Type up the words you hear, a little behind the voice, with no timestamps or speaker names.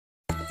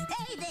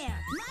Hey there,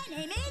 my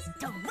name is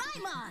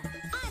Doraemon.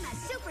 I'm a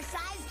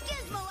supersized,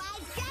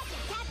 gizmo-eyed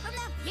gadget cat from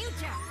the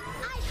future.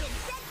 I've been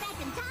sent back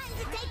in time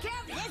to take care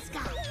of this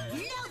guy,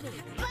 Nobi,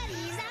 but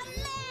he's a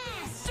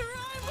mess.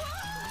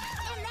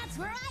 Doraemon! And that's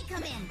where I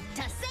come in,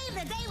 to save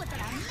the day with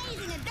an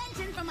amazing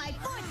invention from my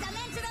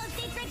fourth-dimensional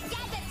secret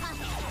gadget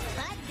puzzle.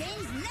 But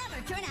things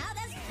never turn out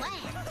as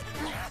planned.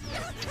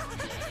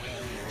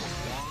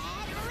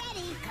 Get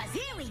ready, because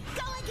here we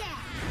go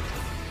again.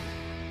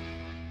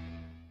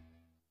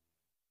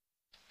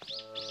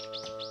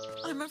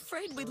 I'm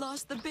afraid we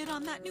lost the bid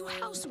on that new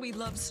house we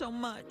love so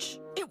much.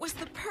 It was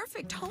the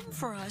perfect home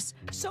for us,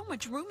 so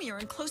much roomier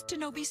and close to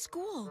Nobi's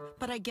school.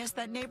 But I guess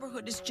that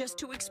neighborhood is just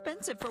too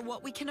expensive for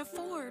what we can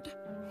afford.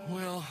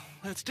 Well,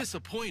 that's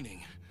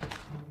disappointing.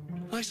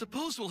 I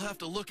suppose we'll have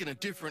to look in a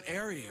different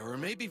area, or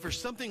maybe for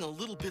something a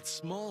little bit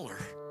smaller.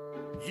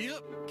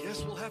 Yep,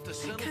 guess we'll have to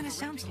settle. That kind of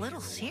sounds a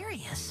little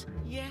serious.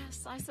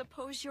 Yes, I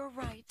suppose you're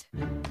right.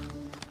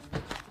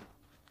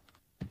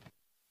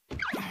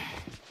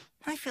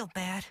 I feel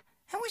bad.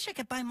 I wish I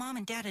could buy Mom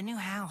and Dad a new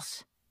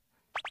house.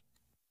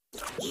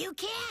 You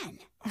can.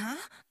 Huh?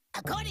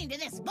 According to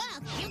this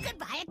book, you could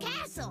buy a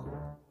castle.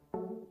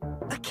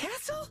 A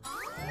castle?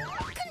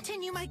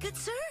 Continue, my good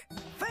sir.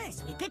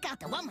 First, we pick out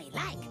the one we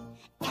like.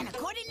 And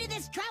according to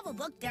this travel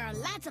book, there are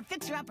lots of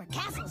fixer-upper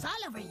castles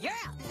all over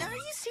Europe. Are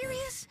you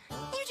serious?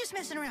 You're just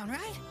messing around,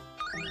 right?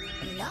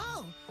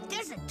 No,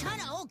 there's a ton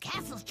of old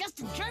castles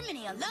just in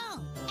Germany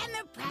alone. And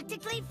they're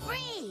practically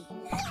free.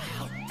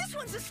 Wow, this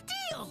one's a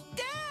steal!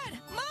 Dad!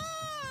 Mom!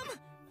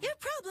 Your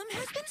problem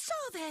has been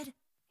solved.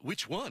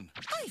 Which one?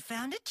 I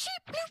found a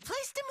cheap new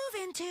place to move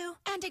into.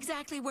 And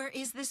exactly where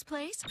is this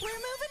place? We're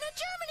moving to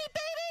Germany,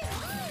 baby!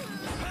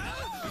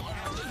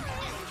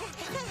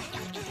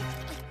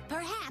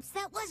 Perhaps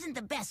that wasn't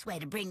the best way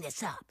to bring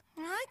this up.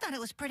 I thought it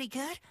was pretty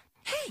good.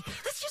 Hey,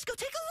 let's just go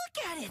take a look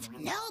at it.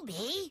 No,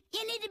 B.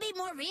 You need to be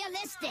more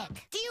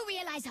realistic. Do you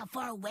realize how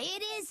far away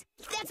it is?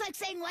 That's like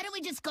saying, why don't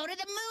we just go to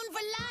the moon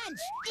for lunch?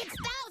 It's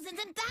thousands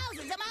and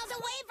thousands of miles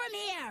away from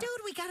here.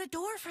 Dude, we got a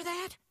door for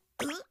that.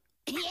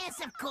 Yes,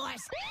 of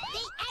course.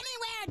 The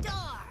Anywhere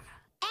door.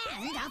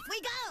 And off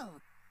we go.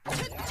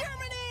 To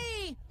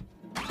Germany!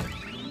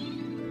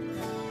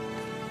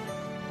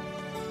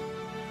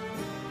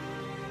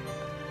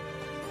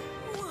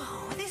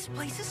 Whoa, this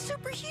place is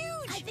super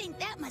huge. I think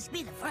that must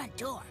be the front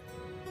door.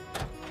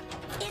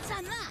 It's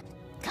unlocked.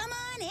 Come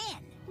on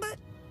in. But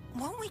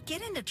won't we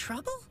get into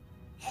trouble?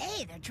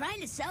 Hey, they're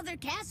trying to sell their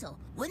castle.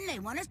 Wouldn't they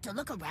want us to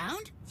look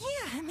around?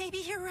 Yeah, maybe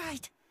you're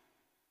right.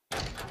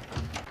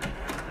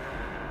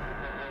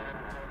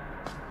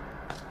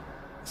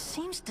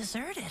 Seems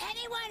deserted.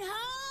 Anyone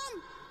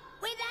home?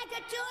 We'd like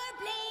a tour,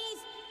 please.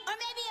 Or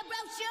maybe a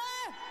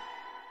brochure.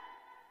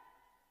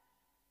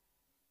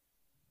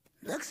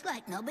 Looks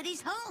like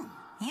nobody's home.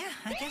 Yeah,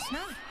 I guess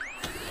not.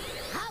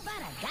 How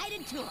about a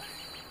guided tour?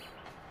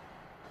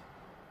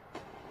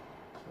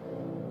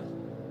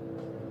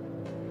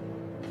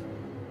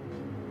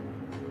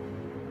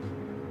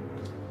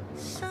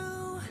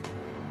 So,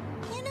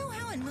 you know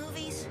how in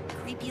movies,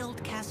 creepy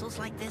old castles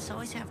like this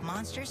always have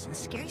monsters and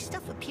scary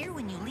stuff appear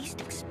when you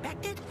least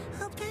expect it?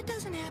 Hope that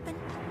doesn't happen.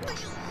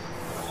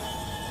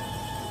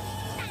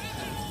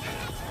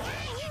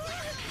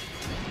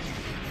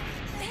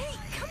 Hey,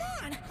 come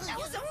on! I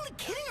was only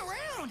kidding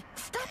around!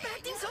 Stop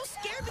acting so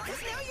scared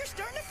because now you're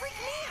starting to freak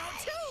me out,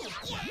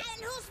 too! Yeah,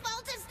 and whose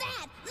fault is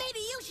that? Maybe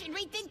you should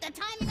rethink the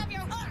timing of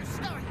your horror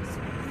stories.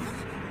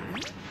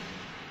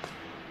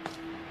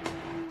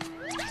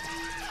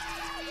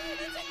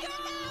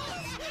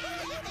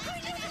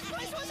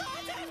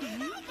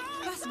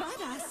 Was war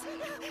das?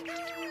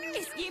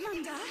 Ist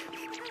jemand da?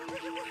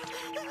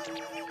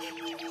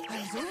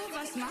 Also,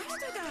 was machst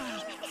du da?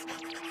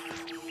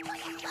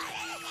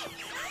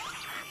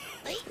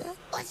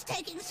 What's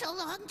taking so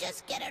long?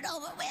 Just get it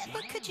over with.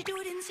 But could you do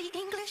it in the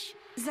English?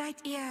 Seid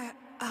ihr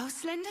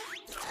Ausländer?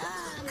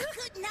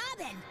 Guten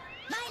Abend.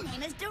 My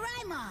name is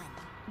Doraemon.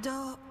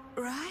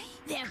 Dorai?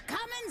 They're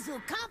coming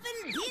zu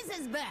kaufen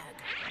Diesesberg.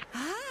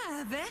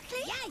 Ah,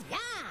 wirklich?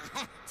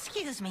 Yeah.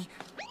 Excuse me,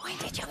 when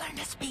did you learn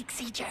to speak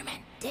Sea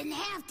German? Didn't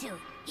have to.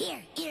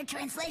 Here, ear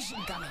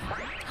translation coming.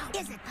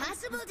 Is it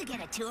possible to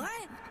get a tour?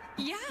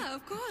 Yeah,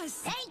 of course.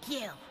 Thank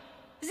you.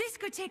 This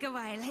could take a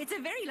while. It's a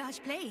very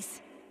large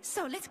place.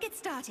 So let's get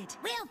started.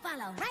 We'll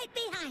follow right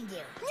behind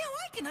you. Now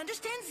I can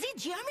understand the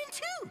German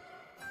too.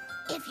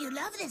 If you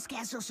love this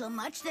castle so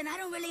much, then I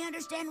don't really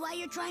understand why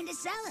you're trying to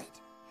sell it.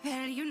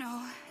 Well, you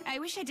know, I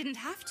wish I didn't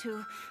have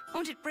to.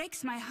 And it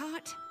breaks my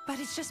heart. But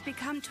it's just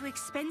become too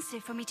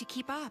expensive for me to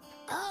keep up.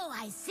 Oh,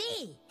 I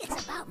see.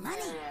 It's about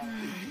money.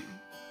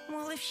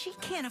 Well, if she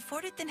can't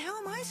afford it, then how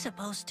am I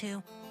supposed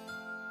to?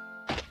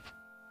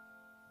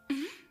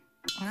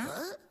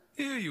 Huh?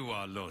 Here you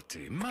are,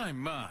 Lottie. My.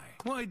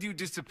 Why do you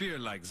disappear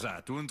like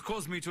that and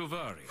cause me to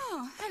worry?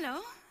 Oh,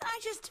 hello. I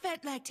just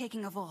felt like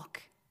taking a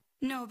walk.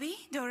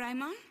 Nobi,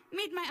 Doraemon,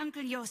 meet my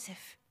Uncle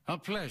Joseph. A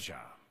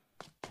pleasure.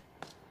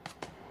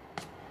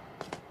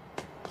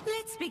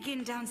 Let's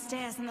begin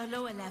downstairs on the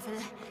lower level.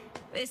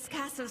 This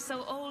castle's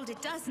so old,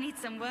 it does need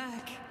some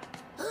work.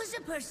 Who's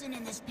the person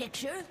in this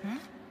picture?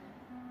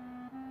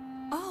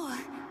 Oh,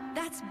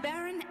 that's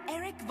Baron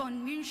Erich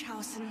von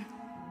Münchhausen.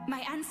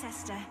 My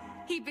ancestor.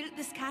 He built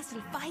this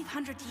castle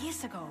 500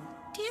 years ago.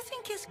 Do you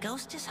think his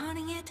ghost is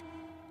haunting it?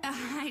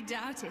 I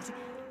doubt it.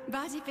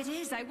 But if it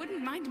is, I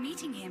wouldn't mind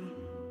meeting him.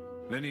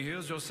 When he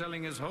hears you're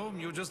selling his home,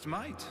 you just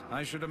might.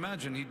 I should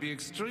imagine he'd be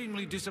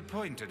extremely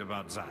disappointed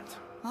about that.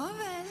 Oh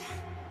well.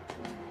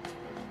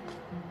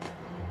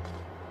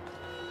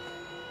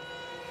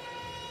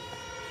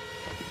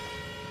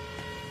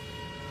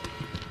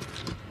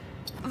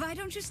 Why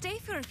don't you stay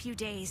for a few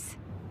days?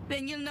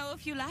 Then you'll know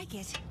if you like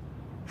it.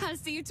 I'll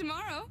see you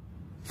tomorrow.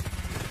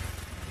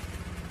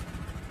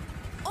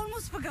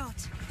 Almost forgot.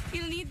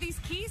 You'll need these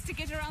keys to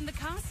get around the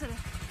castle.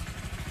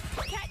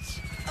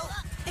 Catch! Oh,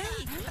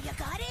 hey, you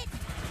got it?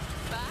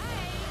 Bye!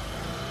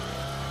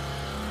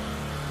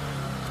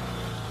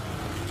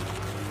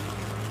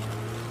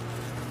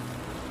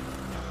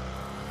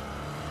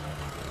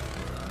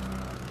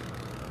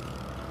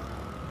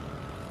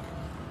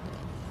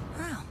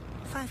 Wow,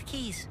 5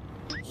 keys.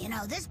 You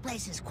know, this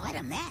place is quite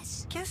a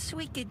mess. Guess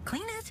we could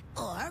clean it.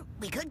 Or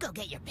we could go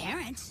get your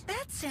parents.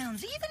 That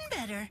sounds even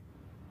better.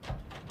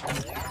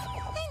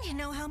 And you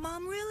know how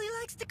Mom really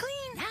likes to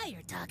clean. Now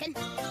you're talking.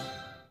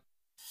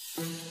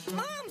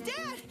 Mom,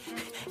 Dad,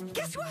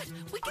 guess what?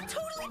 We can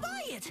totally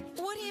buy it.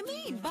 What do you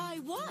mean?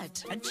 Buy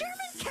what? A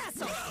German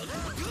castle.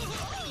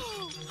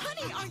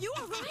 Honey, are you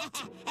all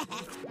right?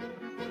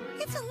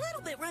 It's a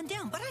little bit run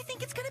down, but I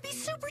think it's gonna be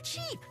super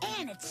cheap.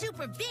 And it's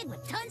super big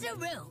with tons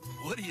of room.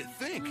 What do you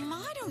think?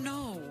 I don't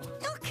know.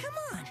 Oh, come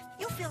on.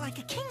 You'll feel like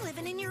a king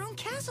living in your own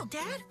castle,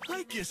 Dad.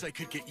 I guess I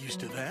could get used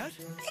to that.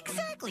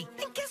 Exactly.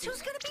 And guess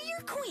who's gonna be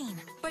your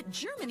queen? But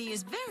Germany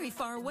is very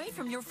far away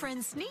from your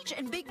friends Sneech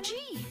and Big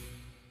G.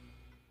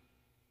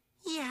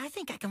 Yeah, I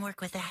think I can work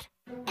with that.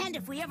 And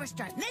if we ever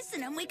start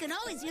missing them, we can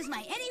always use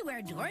my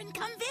anywhere door and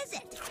come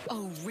visit.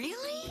 Oh,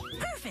 really?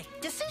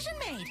 Perfect. Decision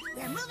made.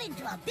 We're moving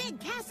to a big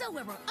castle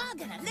where we're all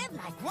gonna live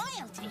like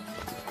royalty.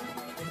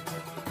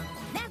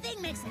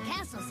 Nothing makes a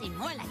castle seem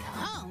more like a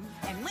home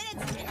than when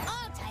it's been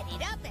all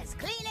tidied up as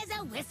clean as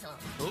a whistle.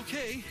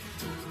 Okay.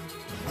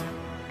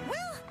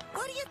 Well,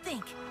 what do you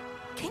think?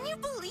 Can you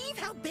believe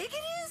how big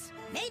it is?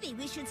 Maybe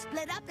we should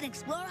split up and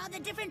explore all the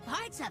different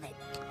parts of it.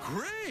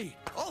 Great!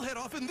 I'll head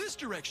off in this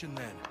direction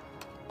then.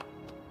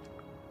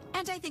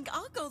 And I think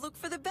I'll go look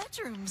for the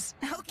bedrooms.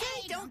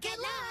 Okay, don't get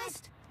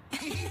lost.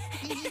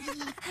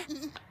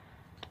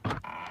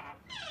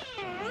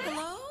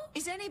 Hello?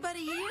 Is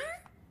anybody here?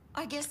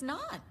 I guess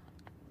not.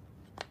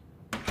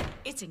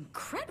 It's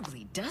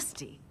incredibly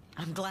dusty.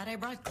 I'm glad I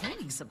brought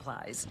cleaning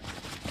supplies.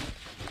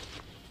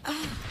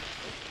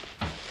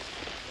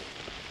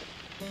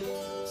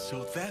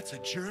 So that's a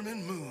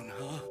German moon,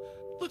 huh?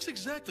 Looks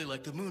exactly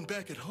like the moon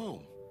back at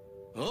home.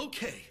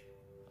 Okay,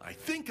 I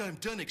think I'm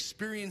done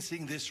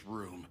experiencing this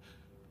room.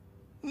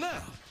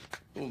 Now,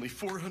 only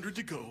 400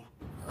 to go.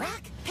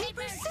 Rock,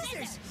 paper,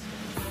 scissors.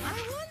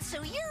 I won,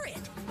 so you're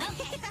it.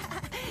 Okay.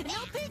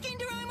 No peeking,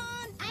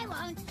 Doraemon. I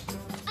won't.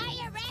 Are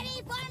you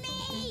ready for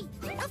me?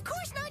 Of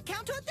course not.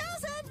 Count to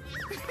 1,000.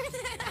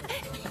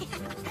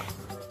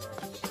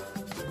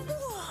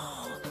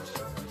 Whoa.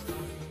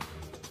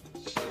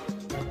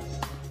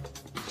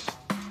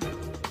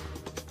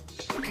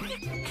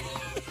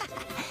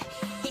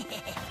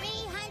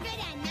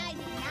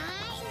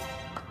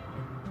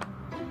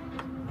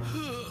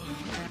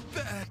 399.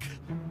 Back.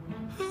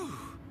 Whew.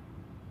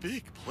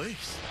 Big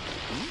place.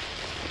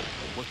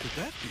 What could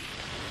that be?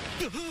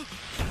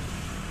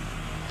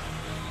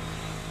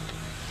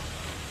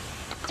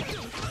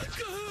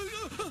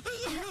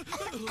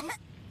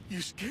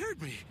 You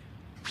scared me.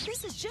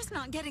 This is just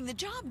not getting the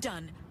job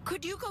done.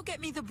 Could you go get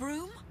me the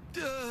broom?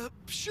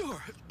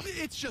 Sure.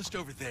 It's just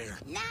over there.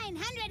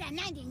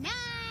 999.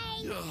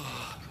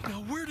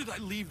 Now, where did I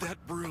leave that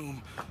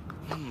broom?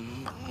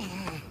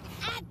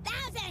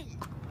 1,000.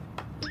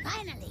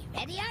 Finally,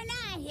 ready or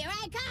not, here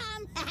I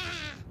come.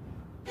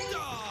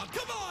 Oh,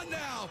 come on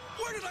now!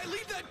 Where did I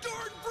leave that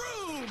darn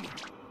broom?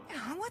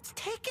 What's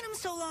taking him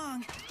so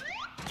long?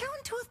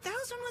 Counting to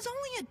 1,000 was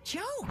only a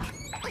joke.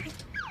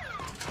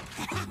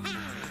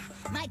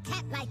 My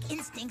cat-like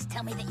instincts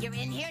tell me that you're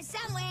in here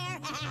somewhere.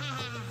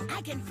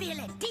 I can feel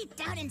it deep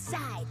down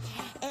inside.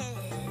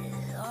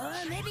 Or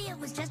maybe it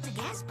was just a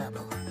gas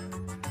bubble.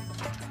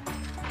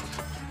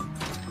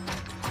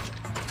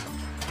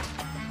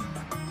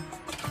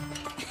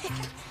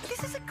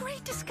 This is a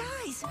great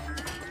disguise.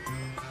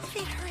 If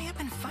he'd hurry up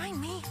and find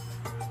me.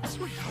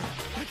 Sweetheart,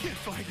 I can't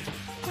find it.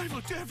 I've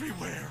looked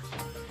everywhere.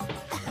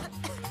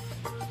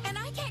 And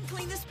I can't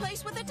clean this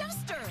place with a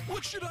duster.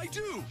 What should I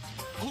do?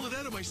 Pull it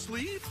out of my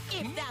sleeve?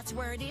 If that's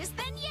where it is,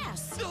 then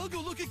yes. I'll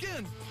go look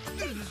again.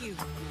 Thank you.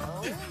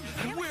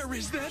 Where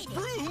is that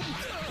broom?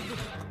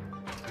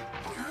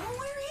 Oh,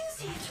 where is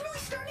he? It's really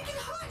starting to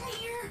get hot in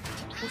here.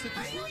 Was it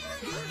this one?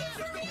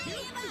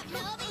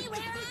 Nobby,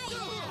 where are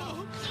you?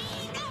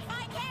 Enough,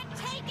 I can't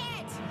take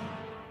it.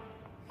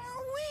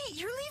 Oh, wait,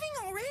 you're leaving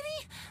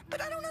already?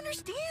 But I don't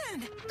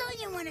understand.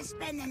 Don't you want to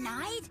spend the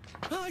night?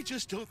 I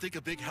just don't think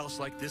a big house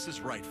like this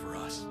is right for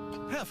us.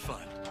 Have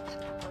fun.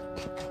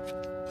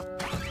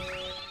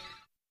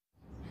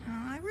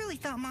 I really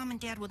thought Mom and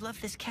Dad would love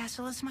this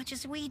castle as much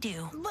as we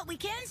do. But we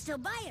can still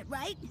buy it,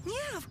 right?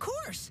 Yeah, of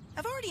course.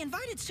 I've already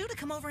invited Sue to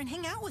come over and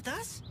hang out with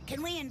us.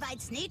 Can we invite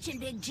Sneetch and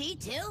Big G,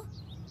 too?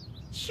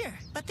 Sure,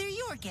 but they're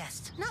your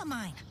guests, not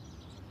mine.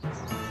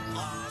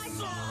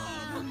 Awesome!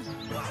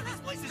 Wow, this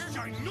place is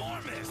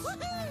ginormous!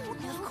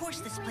 Of course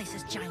this place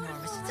is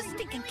ginormous. It's a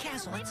stinking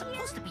castle. It's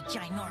supposed to be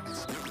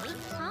ginormous.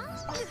 Huh?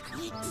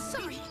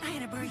 Sorry, I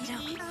had a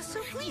burrito.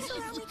 So please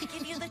allow me to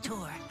give you the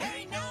tour.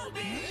 Hey,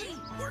 Nobi!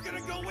 We're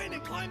gonna go in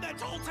and climb that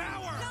tall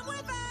tower! Come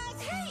with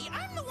us! Hey,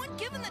 I'm the one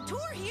giving the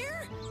tour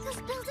here.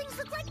 Those buildings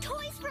look like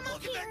toys from up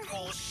Look at here. that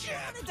cool ship!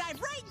 I'm gonna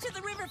dive right into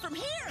the river from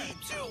here. Me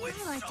too,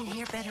 it's I like so to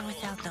hear better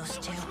without those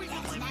two.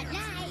 That's not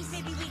nice.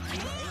 Maybe we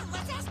can.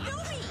 Let's ask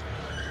Nobi.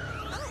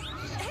 Oh,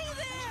 hey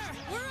there!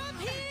 We're up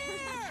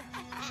here!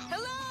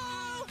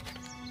 Hello!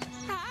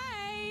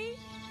 Hi!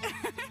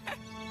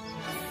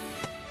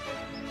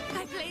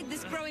 I played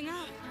this growing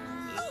up.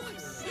 Oh,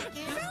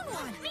 found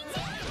one!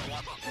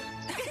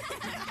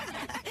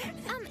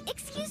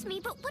 Excuse me,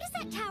 but what is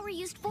that tower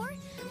used for?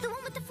 The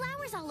one with the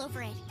flowers all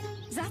over it.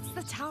 That's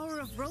the Tower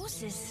of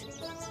Roses.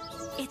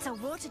 It's a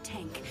water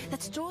tank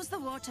that stores the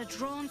water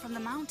drawn from the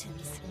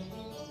mountains.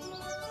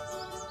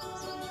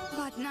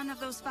 But none of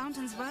those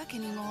fountains work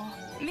anymore.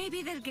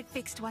 Maybe they'll get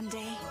fixed one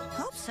day.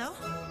 Hope so.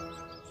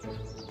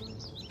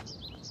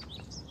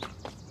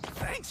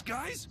 Thanks,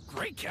 guys!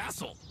 Great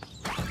castle!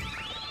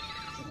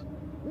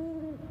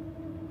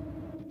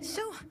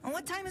 So,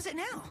 what time is it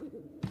now?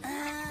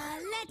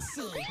 Let's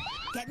see.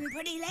 Getting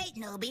pretty late,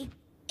 Nobi.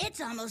 It's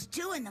almost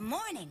 2 in the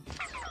morning.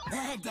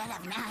 The dead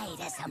of night,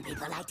 as some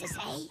people like to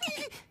say.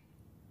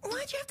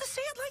 Why'd you have to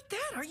say it like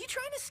that? Are you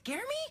trying to scare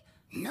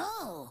me?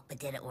 No, but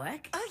did it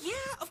work? Yeah,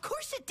 of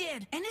course it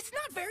did. And it's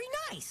not very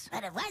nice.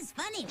 But it was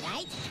funny,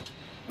 right?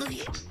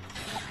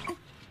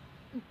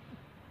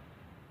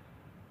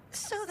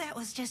 So that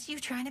was just you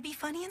trying to be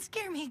funny and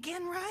scare me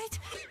again, right?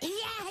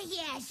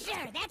 Yeah,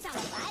 sure. That's all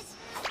it was.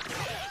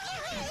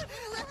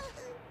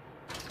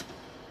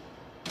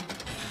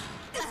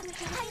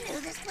 I knew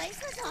this place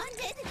was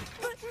haunted.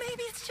 But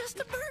maybe it's just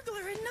a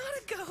burglar and not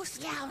a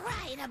ghost. Yeah,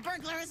 right. A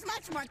burglar is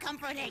much more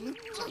comforting.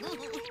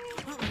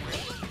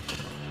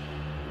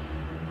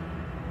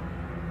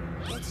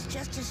 It's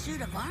just a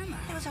suit of armor.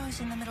 It was always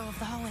in the middle of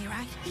the hallway,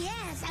 right?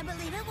 Yes, I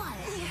believe it was.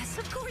 Yes,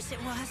 of course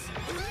it was.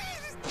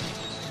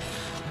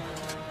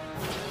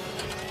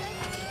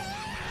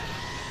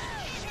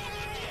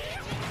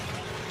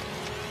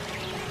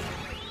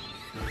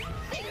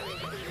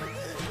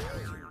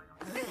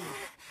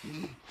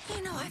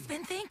 You know, I've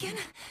been thinking,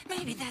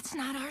 maybe that's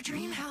not our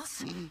dream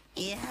house.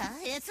 Yeah,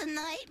 it's a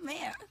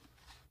nightmare.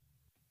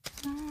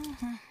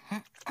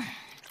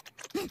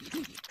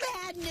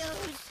 Bad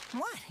news.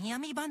 What,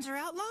 yummy buns are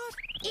outlawed?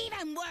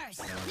 Even worse.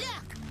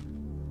 Look.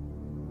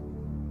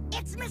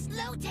 It's Miss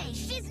Lotte.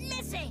 She's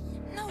missing.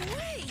 No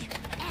way!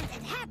 And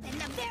it happened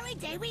the very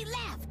day we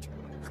left.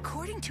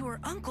 According to her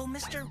uncle,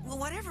 Mr.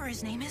 whatever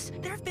his name is,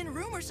 there have been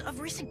rumors of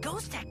recent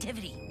ghost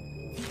activity.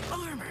 The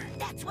armor.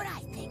 That's what I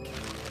think.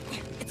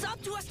 It's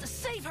up to us to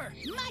save her.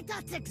 My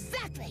thoughts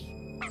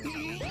exactly. Now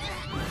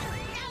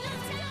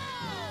let's go!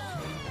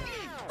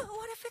 But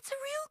what if it's a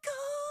real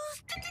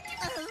ghost?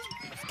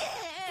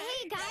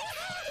 Hey, guys.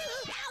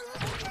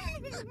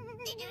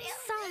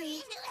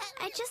 Sorry.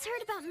 I just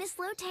heard about Miss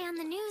Lotte on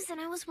the news and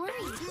I was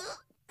worried.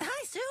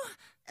 Hi, Sue.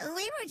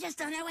 We were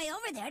just on our way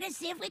over there to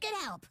see if we could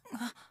help.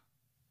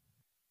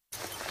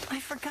 I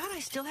forgot I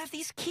still have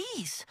these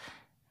keys.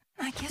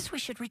 I guess we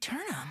should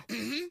return them.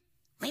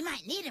 We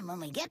might need them when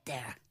we get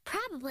there.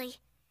 Probably.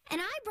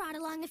 And I brought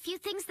along a few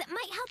things that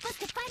might help us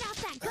to fight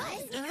off that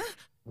ghost.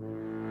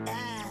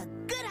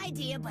 Good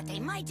idea, but they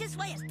might just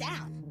weigh us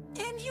down.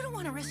 And you don't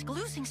want to risk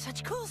losing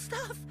such cool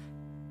stuff.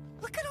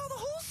 Look at all the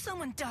holes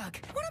someone dug.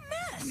 What a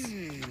mess.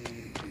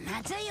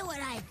 I'll tell you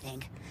what I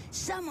think.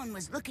 Someone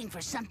was looking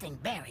for something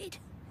buried.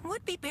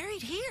 Would be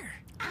buried here.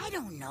 I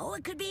don't know.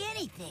 It could be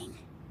anything.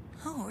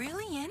 Oh,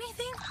 really?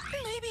 Anything?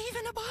 Maybe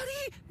even a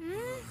body?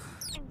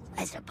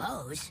 I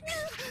suppose.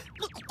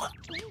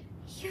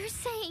 You're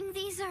saying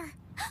these are...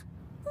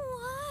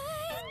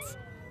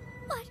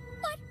 What?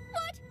 What?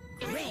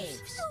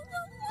 Graves.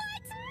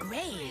 What?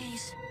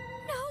 Graves.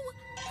 No,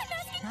 I'm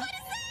asking what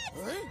is that?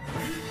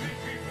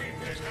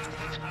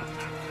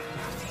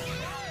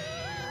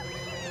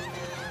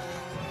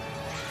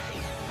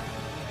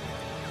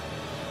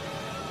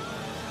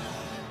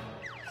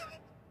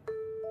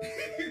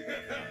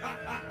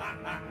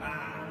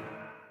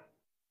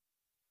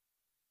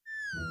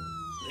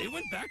 They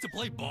went back to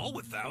play ball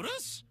without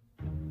us?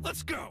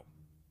 Let's go.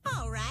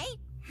 All right.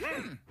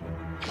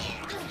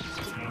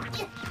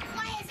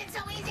 Why is it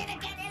so easy to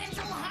get in and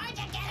so hard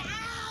to get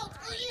out?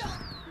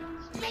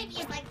 Maybe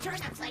if I turn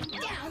upside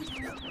down.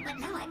 But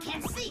now I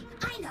can't see.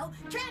 I know.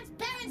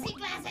 Transparency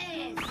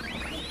glasses.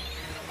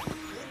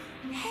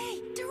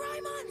 Hey,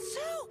 Doraemon,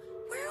 Sue,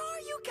 where are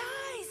you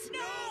guys?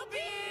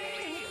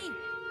 Nobi!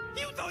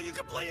 You thought you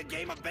could play a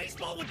game of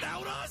baseball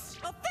without us?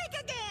 Well,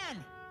 think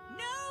again!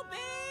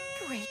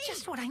 Nobi! Great,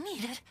 just what I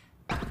needed.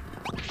 How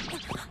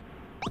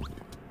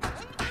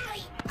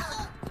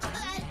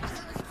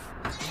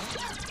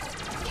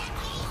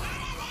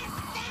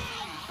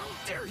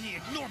dare he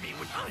ignore me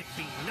when I'm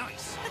being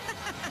nice?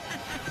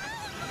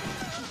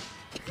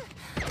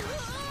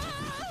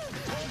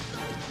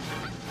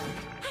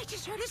 I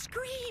just heard a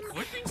scream!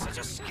 Quit being such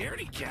a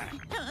scaredy cat.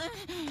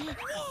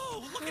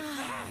 Whoa, look at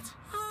that!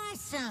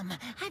 Awesome!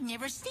 I've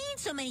never seen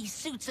so many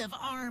suits of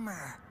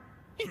armor.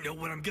 You know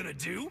what I'm gonna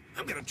do?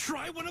 I'm gonna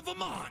try one of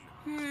them on.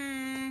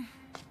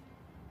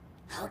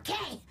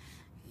 Okay,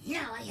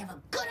 now I have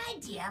a good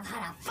idea of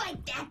how to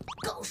fight that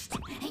ghost.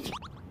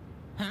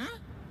 Huh?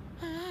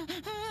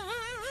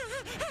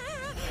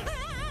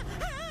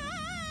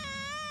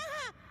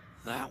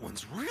 That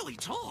one's really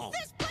tall.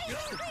 This place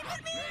is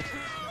creeping me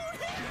out!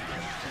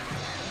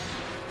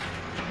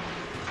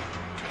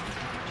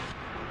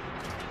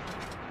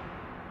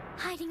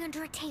 Hiding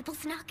under a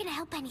table's not gonna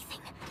help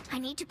anything. I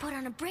need to put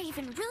on a brave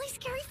and really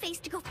scary face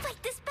to go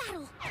fight this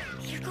battle.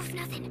 Here goes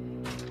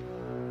nothing.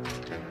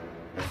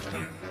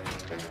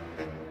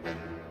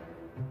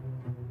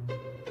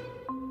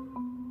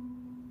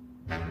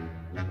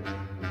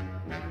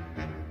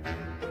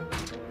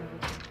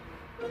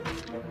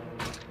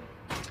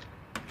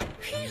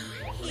 Phew,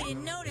 he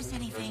didn't notice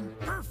anything.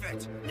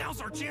 Perfect.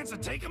 Now's our chance to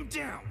take him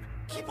down.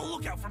 Keep a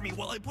lookout for me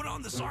while I put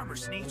on this armor,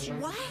 Sneech.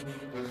 What?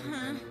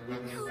 Huh?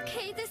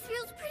 Okay, this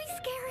feels pretty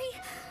scary,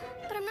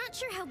 but I'm not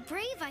sure how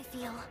brave I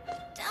feel.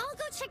 I'll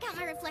go check out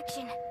my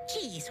reflection.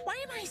 Jeez, why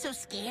am I so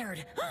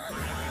scared?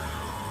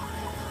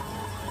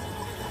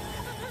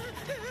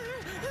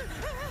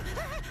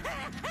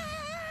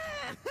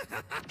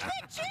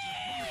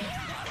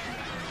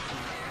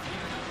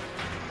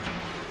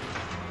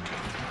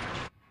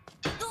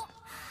 Oh,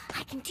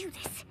 I can do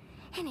this.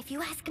 And if you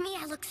ask me,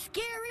 I look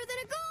scarier than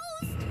a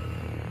ghost.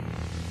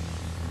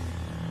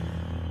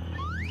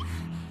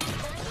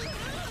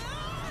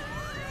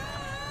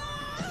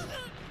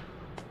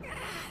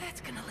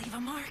 That's gonna leave a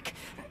mark.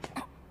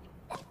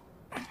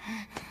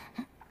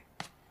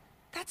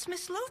 That's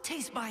Miss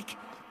Lote's bike.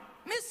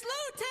 Miss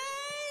Lote!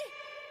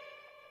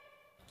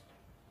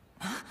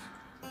 Huh?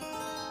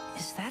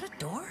 Is that a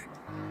door?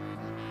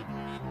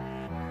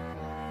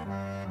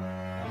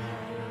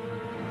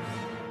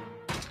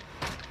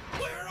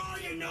 Where are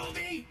you,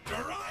 Nobi?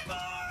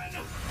 Doraemon!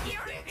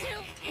 You're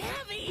too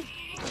heavy!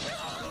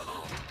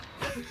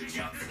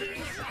 Jump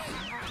stick!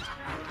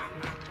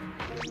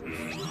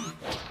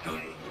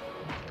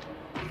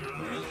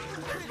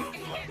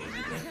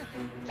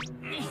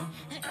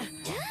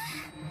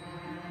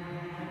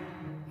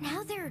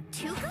 Now there are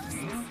two ghosts?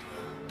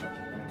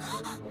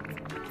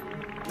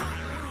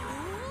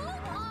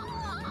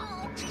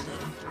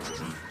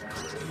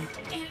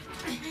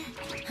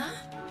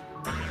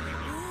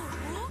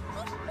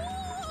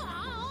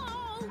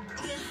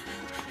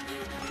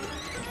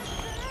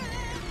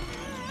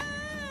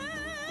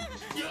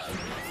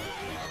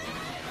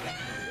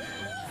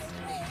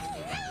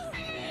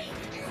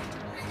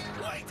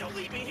 Wait, don't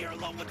leave me here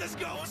alone with this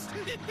ghost!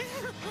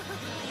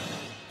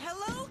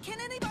 Hello? Can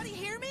anybody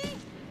hear me?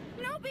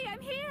 Nobi, I'm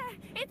here.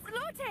 It's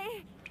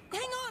Lotte.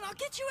 Hang on, I'll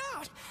get you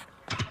out.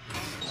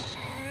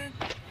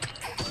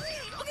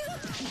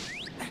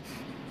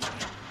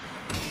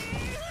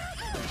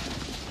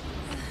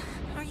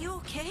 Are you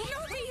okay?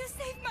 Nobi, you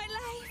saved my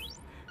life.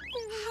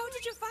 How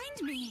did you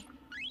find me?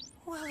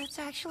 Well, it's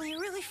actually a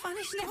really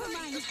funny story. Never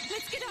mind.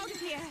 Let's get out of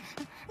here.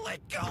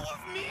 Let go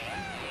of me!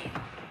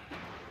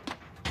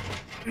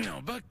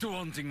 Now, back to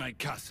haunting my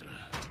castle.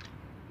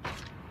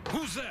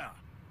 Who's there?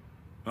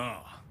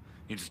 Oh,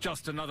 it's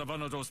just another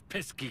one of those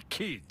pesky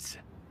kids.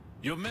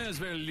 You may as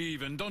well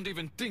leave and don't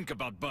even think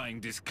about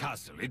buying this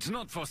castle. It's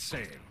not for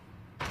sale.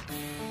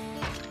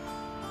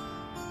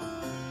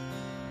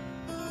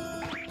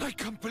 I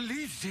can't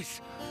believe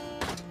this.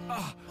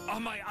 Are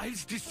my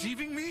eyes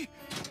deceiving me?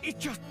 It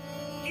just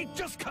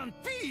can't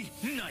be.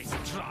 Nice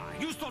try.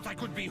 You thought I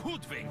could be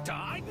hoodwinked,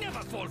 huh? I'd never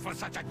fall for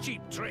such a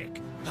cheap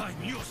trick. I'm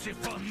Josef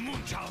von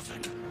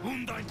Munchausen,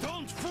 and I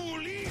don't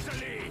fool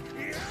easily.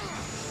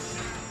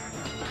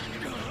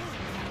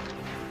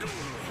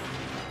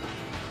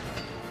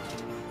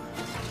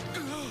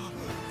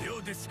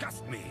 You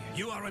disgust me.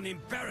 You are an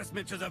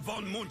embarrassment to the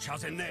von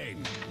Munchausen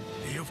name.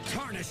 You've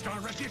tarnished our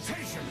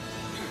reputation.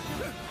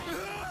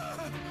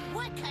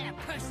 What kind of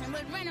person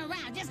would run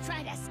around just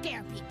trying to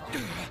scare people?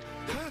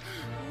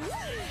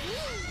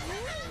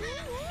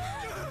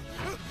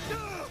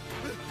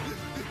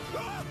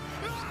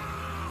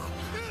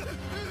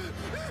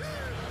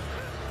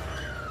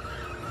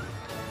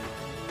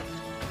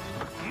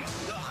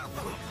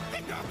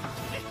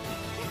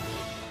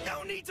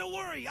 No need to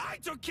worry. I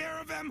took care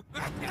of him.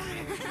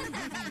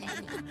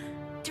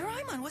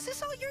 Doraemon, was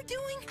this all you're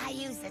doing? I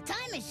used the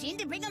time machine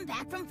to bring him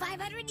back from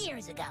 500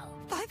 years ago.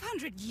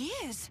 500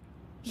 years?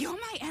 You're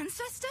my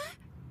ancestor?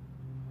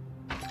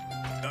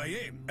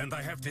 I am, and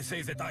I have to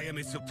say that I am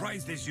as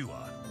surprised as you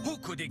are. Who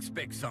could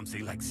expect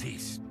something like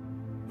this?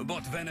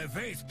 But when a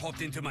vase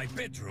popped into my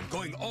bedroom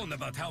going on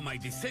about how my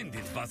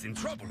descendant was in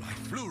trouble, I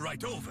flew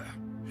right over.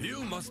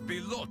 You must be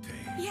Lotte.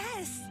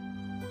 Yes.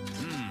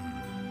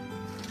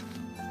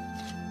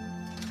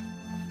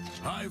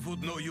 I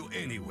would know you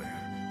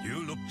anywhere.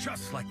 You look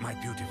just like my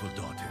beautiful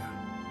daughter.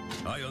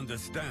 I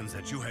understand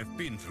that you have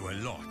been through a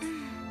lot.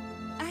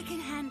 I can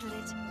handle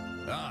it.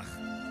 Ah,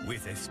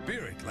 with a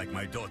spirit like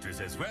my daughter's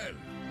as well.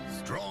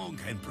 Strong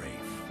and brave.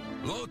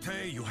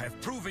 Lotte, you have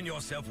proven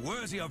yourself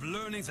worthy of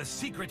learning the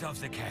secret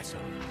of the castle.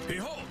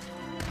 Behold!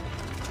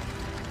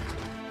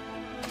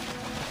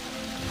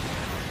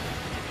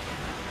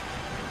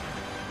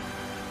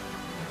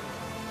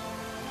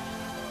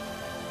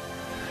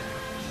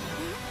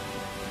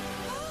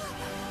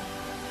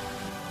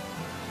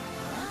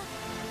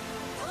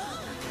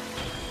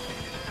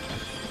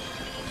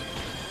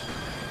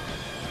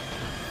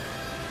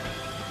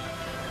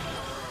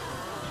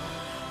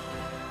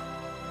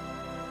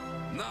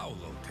 Now,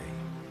 Lotte,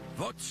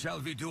 what shall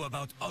we do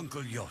about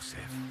Uncle Joseph?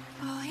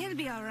 Oh, he'll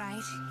be all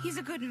right. He's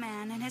a good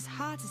man, and his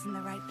heart is in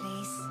the right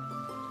place.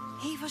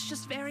 He was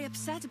just very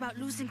upset about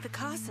losing the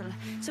castle,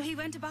 so he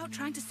went about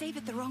trying to save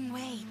it the wrong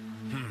way.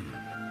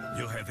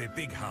 You have a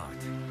big heart.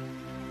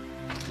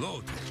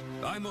 Lotte,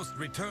 I must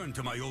return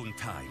to my own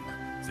time.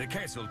 The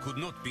castle could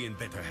not be in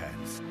better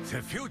hands.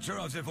 The future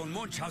of the von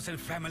Munchausen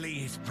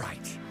family is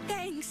bright.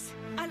 Thanks.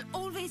 I'll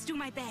always do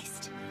my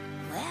best.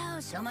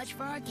 Well, so much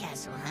for our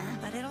castle, huh?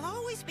 But it'll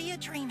always be a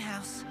dream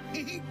house.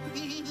 Yeah,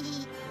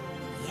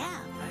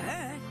 for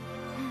her.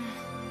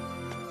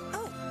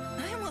 Oh,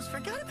 I almost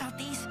forgot about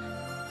these.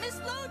 Miss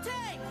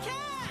Lotte,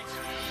 catch!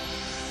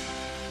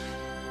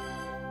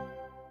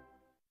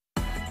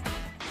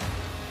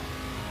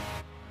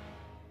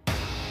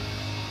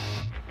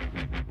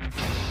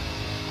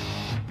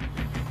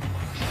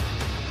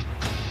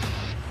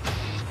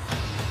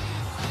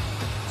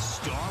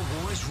 Star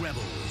Wars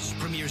Rebels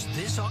premieres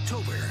this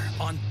October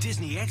on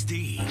Disney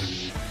XD.